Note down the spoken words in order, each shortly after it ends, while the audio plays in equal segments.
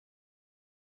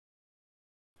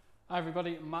Hi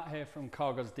everybody, Matt here from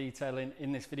Cargo's Detailing.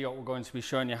 In this video we're going to be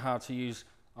showing you how to use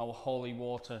our Holy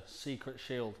Water Secret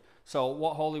Shield. So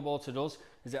what Holy Water does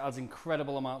is it adds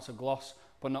incredible amounts of gloss,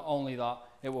 but not only that,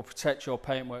 it will protect your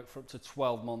paintwork for up to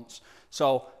 12 months.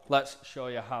 So let's show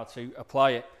you how to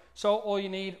apply it. So all you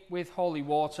need with Holy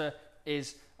Water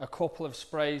is a couple of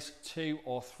sprays, 2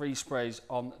 or 3 sprays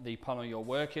on the panel you're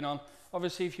working on.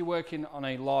 Obviously if you're working on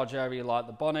a large area like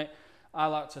the bonnet, I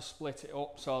like to split it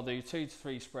up, so I'll do 2 to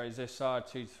 3 sprays this side,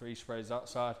 2 to 3 sprays that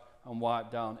side, and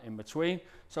wipe down in between.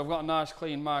 So I've got a nice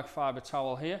clean microfiber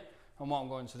towel here, and what I'm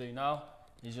going to do now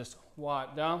is just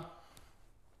wipe down.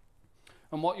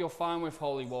 And what you'll find with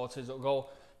Holy Water is your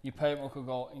paintwork will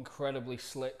go incredibly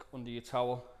slick under your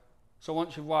towel. So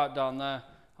once you've wiped down there,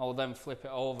 I will then flip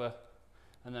it over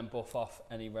and then buff off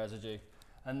any residue.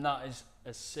 And that is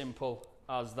as simple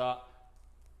as that.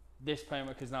 This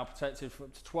paintwork is now protected for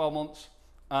up to 12 months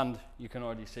and you can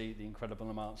already see the incredible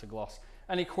amounts of gloss.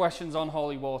 Any questions on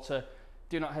Holy Water,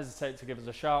 do not hesitate to give us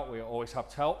a shout. We are always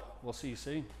happy to help. We'll see you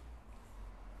soon.